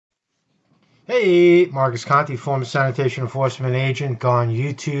Hey, Marcus Conte, former sanitation enforcement agent, gone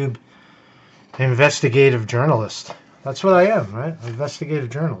YouTube investigative journalist. That's what I am, right? Investigative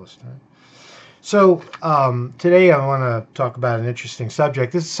journalist. Right? So today I want to talk about an interesting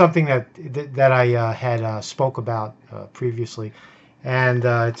subject. This is something that I had spoke about previously, and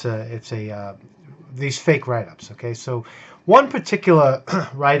it's a these fake write-ups. Okay, so one particular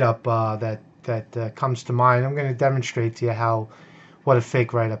write-up that comes to mind. I'm going to demonstrate to you what a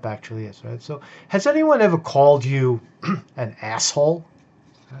fake write-up actually is, right? So, has anyone ever called you an asshole?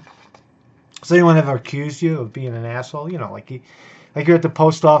 Has anyone ever accused you of being an asshole? You know, like you're at the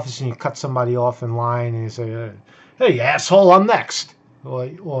post office and you cut somebody off in line and you say, "Hey, asshole, I'm next,"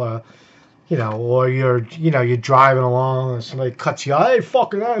 or or you're driving along and somebody cuts you, "Hey,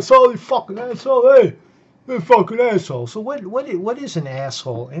 fucking asshole, you fucking asshole, hey." You're a fucking asshole. So what is an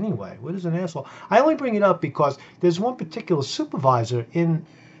asshole anyway? What is an asshole? I only bring it up because there's one particular supervisor in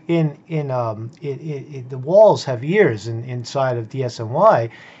the walls have ears inside of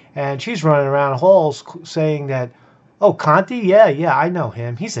DSNY, and she's running around halls saying that, "Oh, Conte, yeah, I know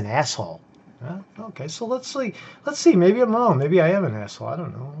him. He's an asshole." Okay, so let's see. Maybe I'm wrong. Maybe I am an asshole. I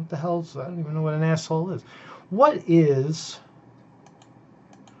don't know. What the hell's? I don't even know what an asshole is. What is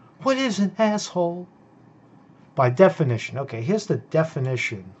an asshole? By definition. Okay, here's the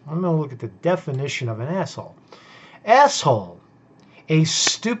definition. I'm going to look at the definition of an asshole. Asshole, a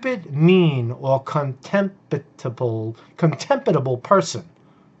stupid, mean, or contemptible person.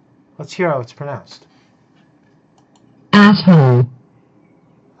 Let's hear how it's pronounced. Asshole.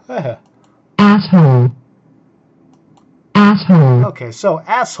 Asshole. Asshole. Okay, so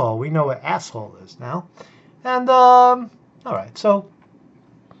asshole. We know what asshole is now. And, all right, so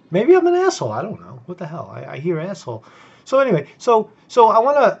maybe I'm an asshole. I don't know. What the hell? I hear asshole. So anyway, so I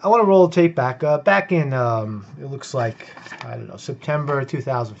wanna roll the tape back. Back in it looks like, I don't know, September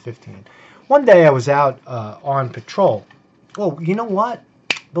 2015. One day I was out on patrol. Oh, you know what?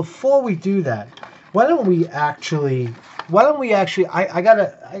 Before we do that, why don't we actually? He's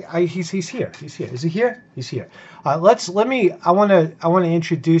here. Is he here? He's here. I want to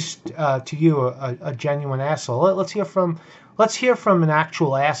introduce to you a genuine asshole. Let's hear from an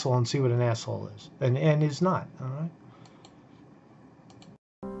actual asshole and see what an asshole is and is not. All right.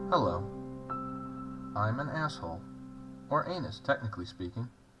 Hello. I'm an asshole, or anus, technically speaking.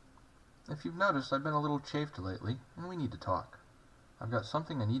 If you've noticed, I've been a little chafed lately, and we need to talk. I've got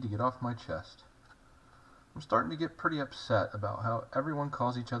something I need to get off my chest. I'm starting to get pretty upset about how everyone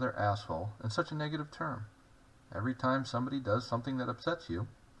calls each other asshole in such a negative term. Every time somebody does something that upsets you,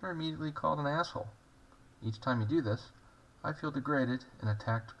 you're immediately called an asshole. Each time you do this, I feel degraded and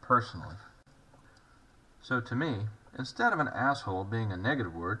attacked personally. So to me, instead of an asshole being a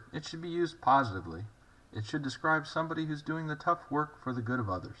negative word, it should be used positively. It should describe somebody who's doing the tough work for the good of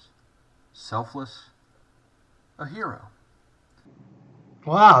others. Selfless, a hero.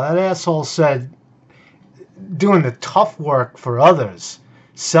 Wow, that asshole said doing the tough work for others,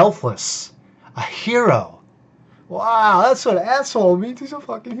 selfless, a hero. Wow, that's what asshole means. He's a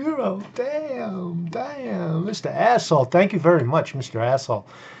fucking hero. Damn, Mr. Asshole. Thank you very much, Mr. Asshole.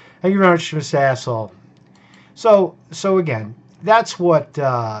 Thank you very much, Mr. Asshole. So again, that's what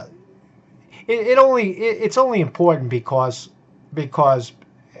it's only important because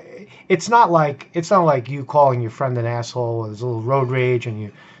it's not like you calling your friend an asshole or there's a little road rage and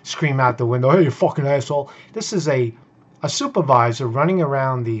you scream out the window, "Hey, you fucking asshole." This is a supervisor running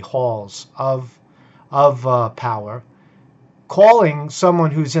around the halls of power, calling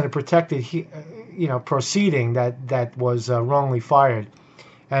someone who's in a protected proceeding that was wrongly fired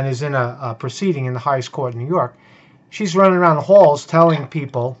and is in a proceeding in the highest court in New York. She's running around the halls telling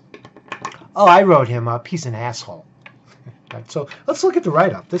people, "Oh, I wrote him up. He's an asshole." Right, so let's look at the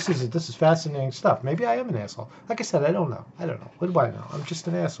write-up. This is fascinating stuff. Maybe I am an asshole. Like I said, I don't know. What do I know? I'm just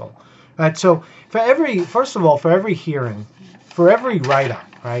an asshole. Right. So for every hearing, for every write-up,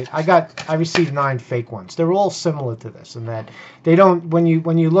 right? I received 9 fake ones. They're all similar to this, in that they don't. When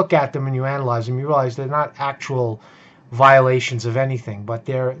you look at them and you analyze them, you realize they're not actual violations of anything, but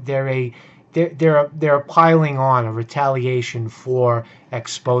they're piling on a retaliation for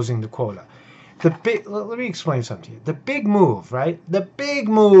exposing the quota. Let me explain something to you. The big move, right? The big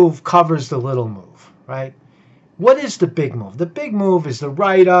move covers the little move, right? What is the big move? The big move is the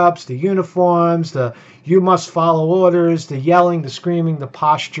write-ups, the uniforms, the "you must follow orders," the yelling, the screaming, the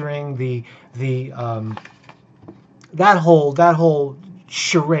posturing, that whole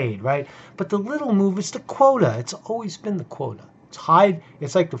charade, right? But the little move is the quota. It's always been the quota.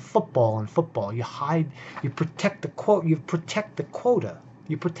 It's like the football in football. You protect the quota. You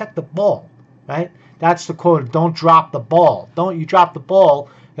protect the ball, right? That's the quota. Don't drop the ball. Don't you drop the ball,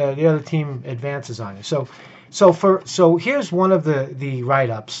 The other team advances on you. So here's one of the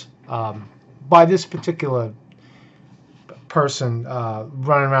write-ups by this particular person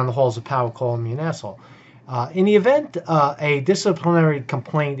running around the halls of power calling me an asshole. In the event a disciplinary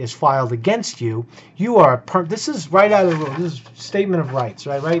complaint is filed against you, you are this is right out of the rule. This is statement of rights,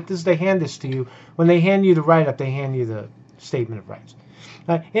 right? This is, they hand this to you. When they hand you the write-up, they hand you the statement of rights.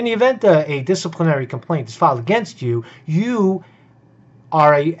 In the event a disciplinary complaint is filed against you, you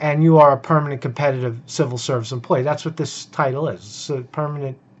are a permanent competitive civil service employee. That's what this title is. It's a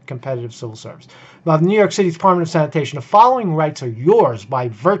permanent competitive civil service. Now, the New York City Department of Sanitation, the following rights are yours by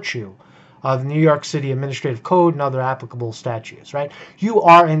virtue of the New York City Administrative Code and other applicable statutes, right? You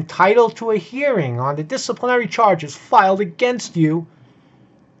are entitled to a hearing on the disciplinary charges filed against you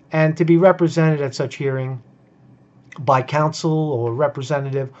and to be represented at such hearing by counsel or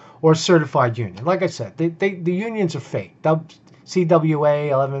representative or certified union. Like I said, the unions are fake. CWA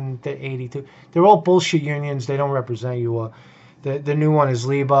 1182, they're all bullshit unions. They don't represent you. The new one is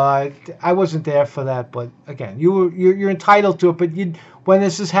Libel. I wasn't there for that, but again, you're entitled to it. But when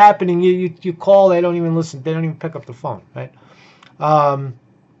this is happening, you call. They don't even listen. They don't even pick up the phone, right?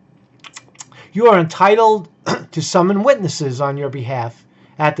 You are entitled to summon witnesses on your behalf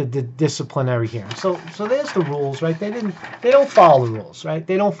at the disciplinary hearing. So there's the rules, right? They don't follow the rules, right?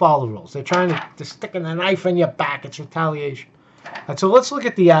 They don't follow the rules. They're trying to stick a knife in your back. It's retaliation. And so let's look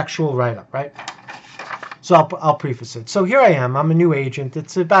at the actual write-up, right? So I'll preface it. So here I am. I'm a new agent.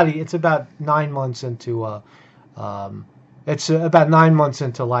 It's about 9 months into about 9 months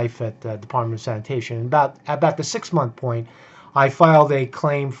into life at the Department of Sanitation. And about the 6-month point, I filed a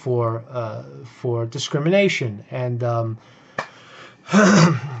claim for discrimination, and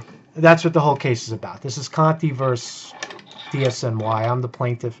that's what the whole case is about. This is Conte versus DSNY. I'm the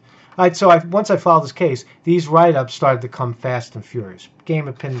plaintiff. All right, so once I filed this case, these write-ups started to come fast and furious. Game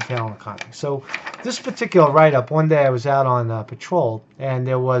of pin and tail and Conte. So this particular write-up, one day I was out on patrol, and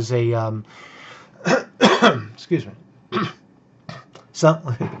there was a excuse me. Wait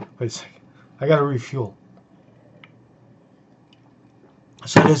a second. I got to refuel.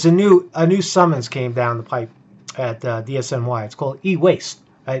 So there's a new summons came down the pipe at DSNY. It's called eWaste.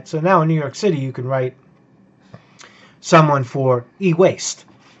 Right. So now in New York City, you can write someone for eWaste.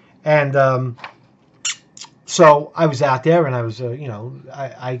 And so I was out there, and I was,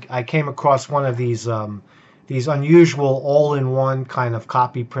 I came across one of these unusual all-in-one kind of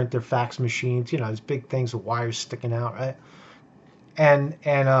copy printer fax machines. These big things with wires sticking out, right? And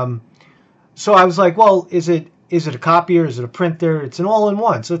so I was like, well, is it a copier? Is it a printer? It's an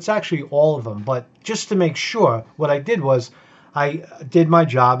all-in-one, so it's actually all of them. But just to make sure, what I did was I did my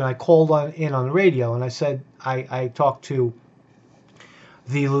job, and I called in on the radio, and I said I talked to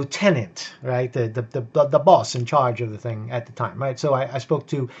the lieutenant, right, the boss in charge of the thing at the time, right? So I spoke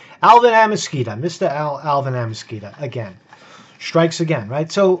to Alvin Amezquita, Mr. Alvin Amezquita, again, strikes again,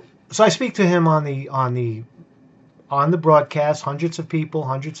 right? So I speak to him on the broadcast, hundreds of people,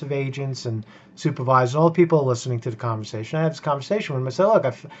 hundreds of agents and supervisors, all the people listening to the conversation. I had this conversation with him. I said,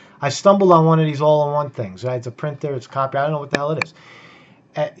 look, I stumbled on one of these all-in-one things, right? It's a printer, it's a copy, I don't know what the hell it is.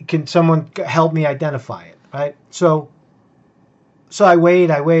 Can someone help me identify it, right? So I wait,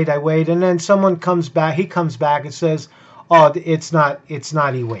 and then someone comes back. He comes back and says, "Oh, it's not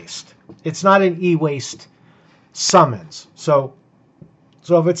eWaste. It's not an eWaste summons." So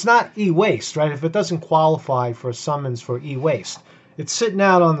if it's not eWaste, right? If it doesn't qualify for a summons for eWaste, it's sitting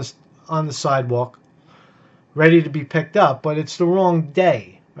out on the sidewalk, ready to be picked up, but it's the wrong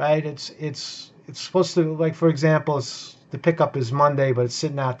day, right? It's supposed to, like, for example, the pickup is Monday, but it's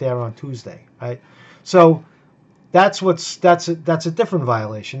sitting out there on Tuesday, right? So that's a different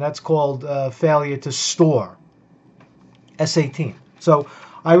violation. That's called failure to store, S18. So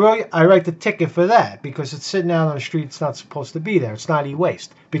I write the ticket for that because it's sitting out on the street. It's not supposed to be there. It's not eWaste.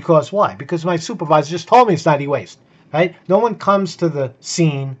 Because why? Because my supervisor just told me it's not eWaste, right? No one comes to the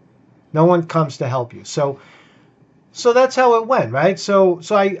scene. No one comes to help you. So that's how it went, right?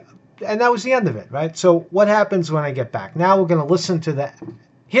 And that was the end of it, right? So what happens when I get back? Now we're going to listen to that.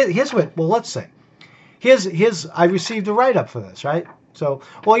 Here's what. Well, let's say. I received a write-up for this, right? So,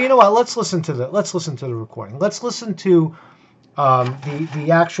 well, you know what? Let's listen to the recording. Let's listen to the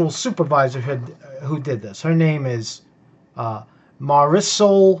actual supervisor who did this. Her name is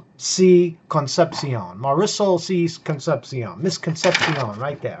Marisol C. Concepcion. Marisol C. Concepcion. Miss Concepcion,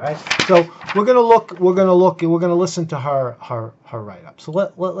 right there, right? So we're gonna listen to her write-up. So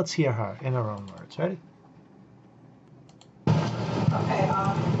let's hear her in her own words. Ready? Okay.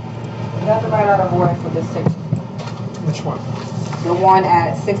 That's the right out of order for this section. Which one? The one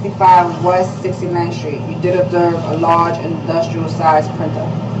at 65 West 69th Street. You did observe a large industrial size printer.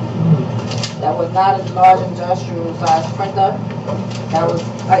 That was not a large industrial size printer. That was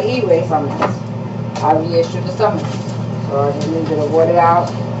an eWaste summons. I reissued the summons. So I just needed to word it out.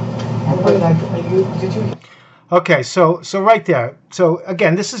 Did you? Okay, so right there. So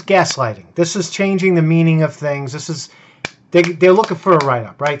again, this is gaslighting. This is changing the meaning of things. This is they're looking for a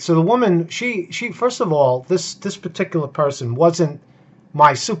write-up, right? So the woman, she first of all, this particular person wasn't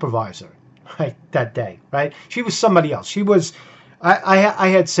my supervisor, right, that day, right? She was somebody else. She was, I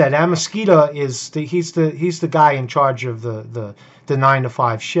had said Amezquita is he's the guy in charge of the 9 to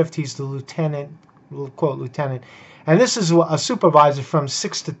 5 shift. He's the lieutenant, quote lieutenant, and this is a supervisor from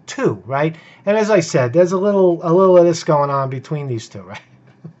 6 to 2, right? And as I said, there's a little of this going on between these two, right?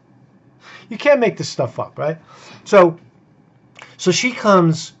 You can't make this stuff up, right? So she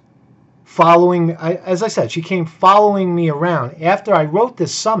comes following, as I said, she came following me around after I wrote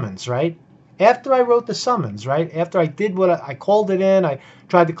this summons, right? After I wrote the summons, right? After I did what I called it in, I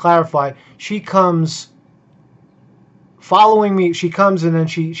tried to clarify. She comes following me. She comes and then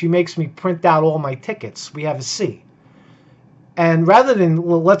she makes me print out all my tickets. We have a C. And rather than,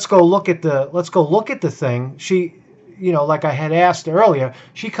 well, let's go look at the thing, she, you know, like I had asked earlier,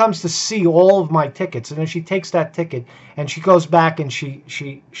 she comes to see all of my tickets, and then she takes that ticket and she goes back and she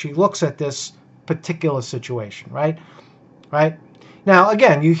looks at this particular situation, right? Right? Now,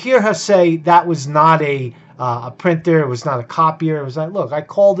 again, you hear her say that was not a printer, it was not a copier. It was like, look, I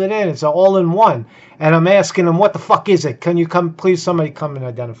called it in. It's an all-in-one, and I'm asking them, what the fuck is it? Can you come, please, somebody come and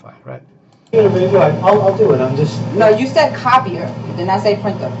identify it, right? I'll do it. I'm just. No, you said copier. You did not say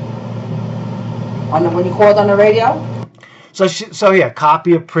printer. When you called on the radio. So yeah,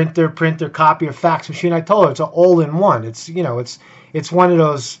 copier, printer, copier, fax machine. I told her it's an all-in-one. It's, you know, it's one of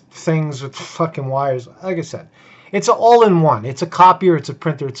those things with fucking wires. Like I said, it's an all-in-one. It's a copier. It's a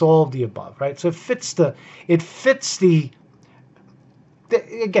printer. It's all of the above, right? So it fits the.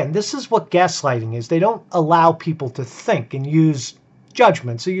 Again, this is what gaslighting is. They don't allow people to think and use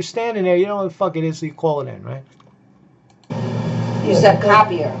judgment. So you're standing there, you know what the fuck it is, so you call it in, right? You said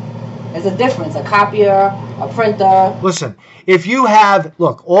copier. There's a difference. A copier, a printer. Listen, if you have,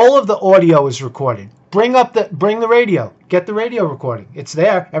 look, all of the audio is recorded. Bring the radio. Get the radio recording. It's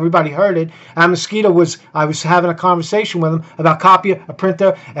there. Everybody heard it. Amezquita I was having a conversation with him about copier, a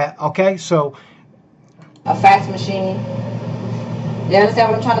printer. Okay, so. A fax machine. You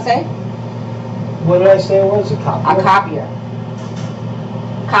understand what I'm trying to say? What did I say it was? A copier? A copier.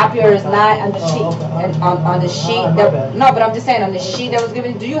 Copier is not on the sheet. Okay. And on the sheet. No, but I'm just saying on the sheet that was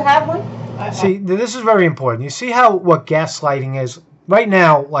given. Do you have one? See, this is very important. You see what gaslighting is right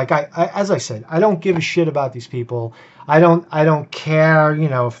now. Like as I said, I don't give a shit about these people. I don't care. You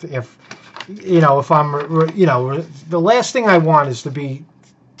know, if I'm, you know, the last thing I want is to be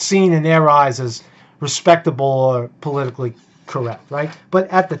seen in their eyes as respectable or politically correct, right? But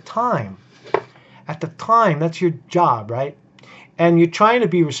at the time, that's your job, right? And you're trying to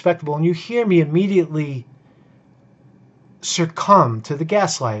be respectable, and you hear me immediately succumb to the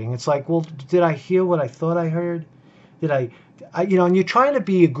gaslighting. It's like, well, did I hear what I thought I heard? Did I you know, and you're trying to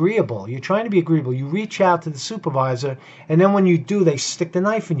be agreeable. You reach out to the supervisor, and then when you do, they stick the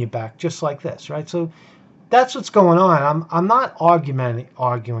knife in your back, just like this, right? So that's what's going on. I'm not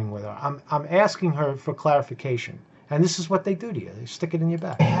arguing with her. I'm asking her for clarification. And this is what they do to you. They stick it in your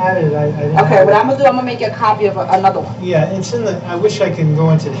back. I had it. Okay, what I'm going to do, I'm going to make you a copy of another one. Yeah, it's in the. I wish I could go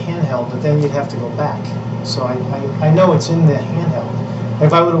into the handheld, but then you'd have to go back. So I know it's in the handheld.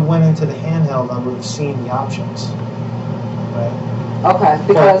 If I would have went into the handheld, I would have seen the options. Right. Okay,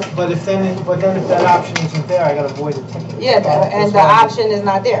 because. But if that option isn't there, I got to void the ticket. Yeah, and the option is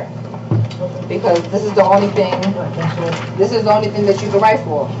not there. Because this is the only thing. This is the only thing that you can write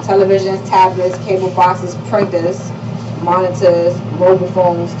for: televisions, tablets, cable boxes, printers, monitors, mobile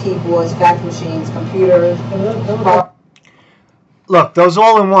phones, keyboards, fax machines, computers. Look, those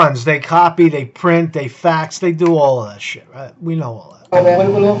all-in-ones, they copy, they print, they fax, they do all of that shit, right? We know all that. What it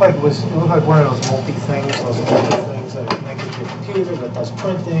looked like one of those multi-things, that connect to your computer, that does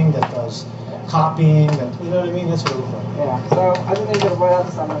printing, that does copying, that, you know what I mean? That's what it looked like. Yeah, so I just need you to write out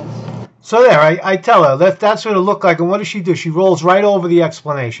the summons. So there, I tell her, that's what it looked like, and what does she do? She rolls right over the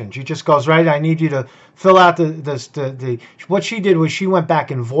explanation. She just goes, right, I need you to fill out the what she did was she went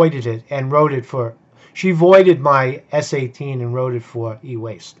back and voided it and wrote it for, she voided my S18 and wrote it for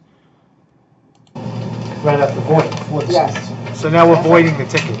eWaste. Right after void. Yes. So now we're voiding the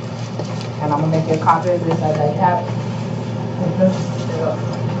ticket. And I'm going to make you a copy of this as I have it.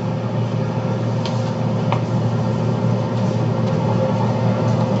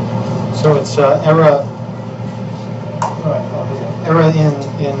 So it's error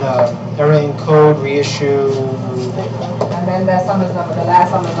error in code, reissue. And then that summons number, the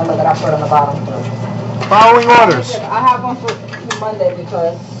last summons number that I put on the bottom. Following orders. I have one for Monday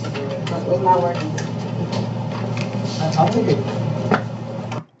because it's not working. I'll take it.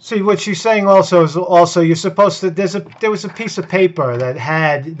 See, what she's saying also is you're supposed to. There was a piece of paper that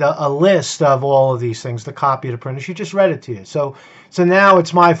had a list of all of these things, the copy of the printer. She just read it to you. So now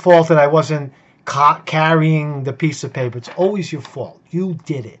it's my fault that I wasn't carrying the piece of paper. It's always your fault. You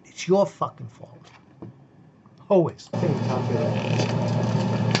did it. It's your fucking fault. Always. I think the copy of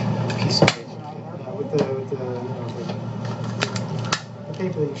that piece of paper. Yeah, with the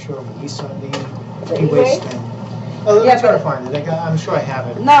paper that you showed me, the eWaste thing. Oh, let me try to find it. I'm sure I have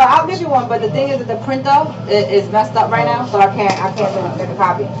it. No, I'll give you one, but the thing is that the printer is messed up right now, so I can't make a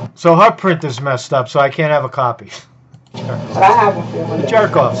copy. So her printer's messed up, so I can't have a copy. But I have one for you.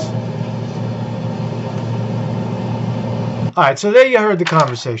 Jerk-offs. All right, so there you heard the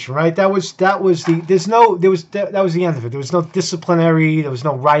conversation, right? That was the end of it. There was no disciplinary, there was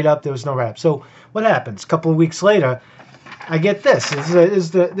no write-up, there was no wrap. So what happens? A couple of weeks later, I get this. This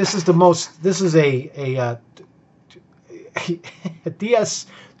is a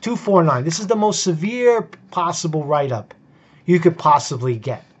DS-249. This is the most severe possible write-up you could possibly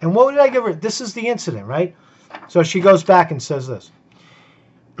get. And what did I give her? This is the incident, right? So she goes back and says this.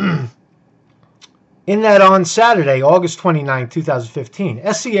 In that on Saturday, August 29,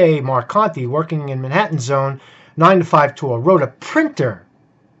 2015, SCA Mark Conte, working in Manhattan Zone 9 to 5 tour, wrote a printer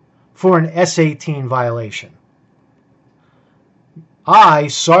for an S-18 violation. I,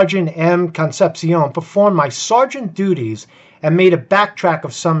 Sergeant M. Concepcion, performed my sergeant duties and made a backtrack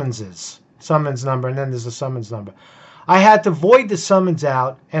of summonses. Summons number, and then there's a summons number. I had to void the summons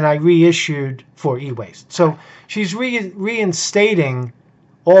out, and I reissued for eWaste. So she's reinstating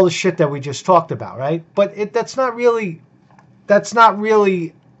all the shit that we just talked about, right? But that's not really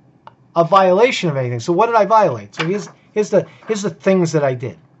a violation of anything. So what did I violate? So here's the things that I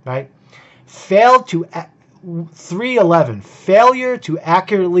did, right? Failed to 311, failure to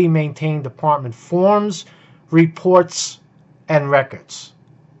accurately maintain department forms, reports, and records.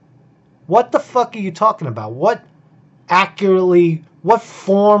 What the fuck are you talking about? What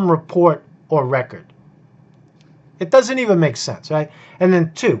form, report, or record? It doesn't even make sense, right? And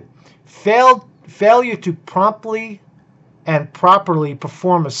then 2, failure to promptly and properly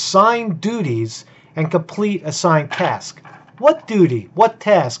perform assigned duties and complete assigned task. What duty? What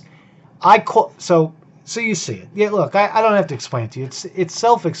task? So you see it. Yeah, look, I don't have to explain it to you. It's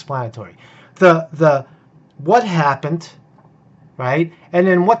self-explanatory. The what happened, right? And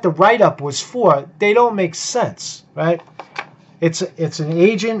then what the write-up was for, they don't make sense, right? It's an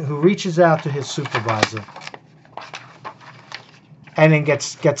agent who reaches out to his supervisor and then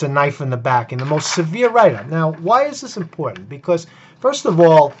gets a knife in the back in the most severe write-up. Now, why is this important? Because, first of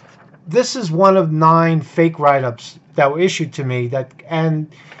all, this is one of 9 fake write-ups that were issued to me and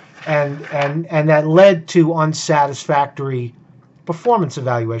that led to unsatisfactory performance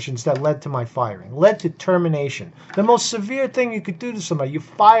evaluations that led to my firing, led to termination. The most severe thing you could do to somebody, you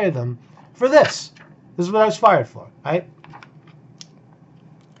fire them for this. This is what I was fired for, right?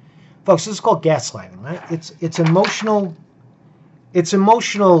 Folks, this is called gaslighting, right? It's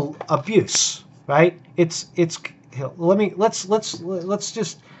emotional abuse, right? Let's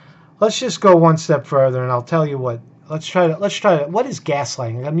just go one step further, and I'll tell you what. Let's try to. What is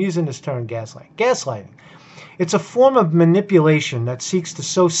gaslighting? I'm using this term, gaslighting. Gaslighting. It's a form of manipulation that seeks to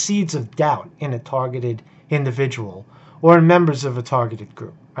sow seeds of doubt in a targeted individual or in members of a targeted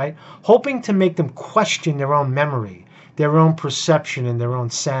group, right? Hoping to make them question their own memory, their own perception, and their own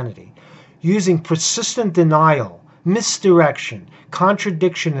sanity, using persistent denial, misdirection,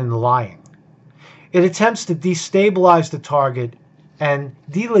 contradiction, and lying. It attempts to destabilize the target and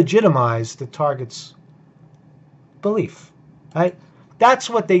delegitimize the target's belief, right? That's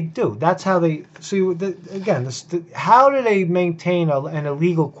what they do. That's how they see. How do they maintain an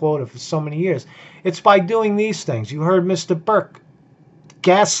illegal quota for so many years? It's by doing these things. You heard Mr. Burke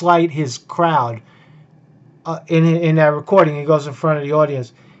gaslight his crowd in that recording. He goes in front of the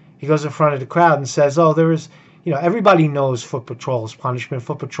audience. He goes in front of the crowd and says, "Oh, there is, everybody knows foot patrol is punishment.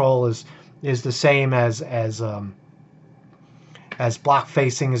 Foot patrol is the same as block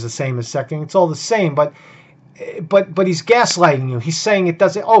facing is the same as sectoring. It's all the same, but he's gaslighting you. He's saying it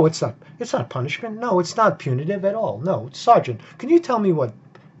doesn't. Oh, it's not punishment. No, it's not punitive at all. No, Sergeant, can you tell me what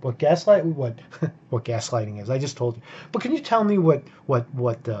gaslighting is? I just told you. But can you tell me what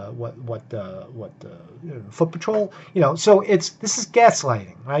foot patrol? So this is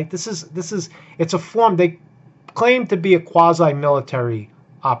gaslighting, right? This is it's a form. They claim to be a quasi-military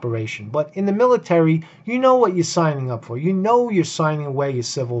operation. But in the military, you know what you're signing up for. You know you're signing away your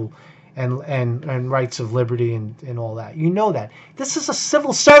civil and rights of liberty and all that. You know that. This is a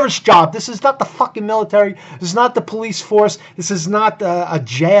civil service job. This is not the fucking military. This is not the police force. This is not a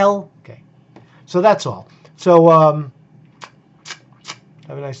jail. Okay. So that's all. So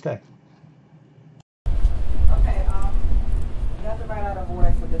have a nice day. Okay, you have to write out a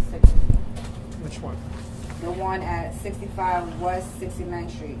void for this signature. Which one? The one at 65 West 69th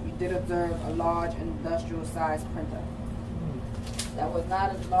Street. You did observe a large industrial size printer. That was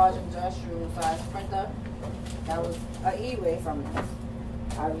not a large industrial size printer. That was an eWaste summons.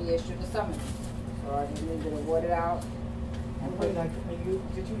 I reissued the summons. So I just needed to word it out. And put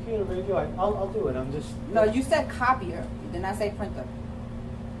Wait, did you hear the radio? I'll do it. I'm just. No, you said copier. You did not say printer.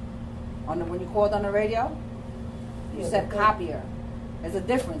 When you called on the radio, you said copier. There's a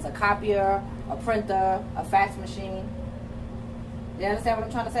difference. A copier, a printer, a fax machine. You understand what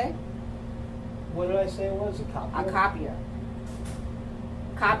I'm trying to say? What did I say it was? A copier? A copier.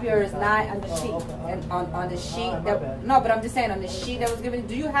 Copier is not on the sheet. Okay. And on the sheet my bad. no, but I'm just saying on the sheet that was given.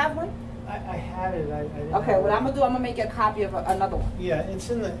 Do you have one? I had it. I didn't Okay, have what it. I'm gonna make you a copy of another one. Yeah, it's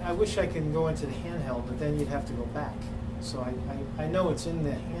in the. I wish I could go into the handheld, but then you'd have to go back. So I know it's in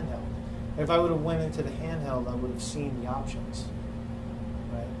the handheld. If I would have went into the handheld, I would have seen the options.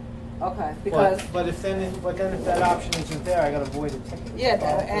 Right. Okay, because But if that option isn't there, I got to void a ticket. yeah,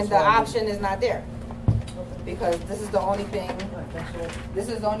 That's and the why I option is not there because this is the only thing. Alright, that's all. This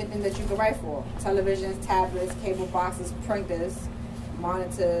is the only thing that you can write for: televisions, tablets, cable boxes, printers,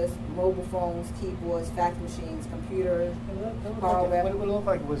 monitors, mobile phones, keyboards, fax machines, computers. Hardware. What it looked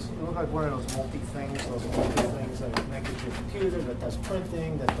like was one of those multi things that are connected to your computer, that does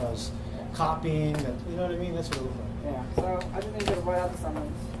printing, that does copying, that you know what I mean. That's what it looked like. Yeah. So I just need you to write out the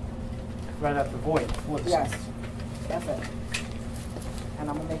summons. Right out the void for the Yes, sentence. that's it. And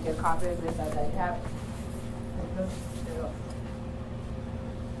I'm gonna make you a copy of this as I have.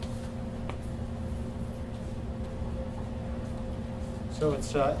 So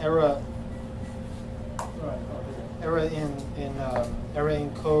it's error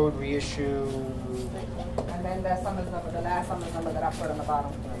in code reissue. And then that summons number, the last summons number that I put on the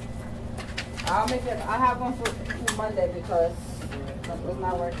bottom. I'll make it. I have one for Monday because it's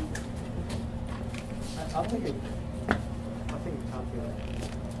not working. I'll take a copy of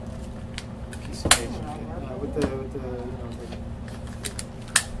that piece of paper with the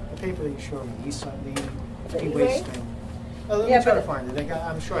paper that you showed me, the e-waste thing. Let me try to find it.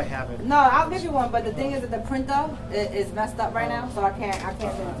 I'm sure I have it. No, I'll give you one. But the thing is that the printer is messed up right now, so I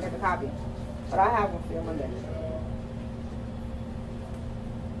can't make a copy. But I have one for you Monday.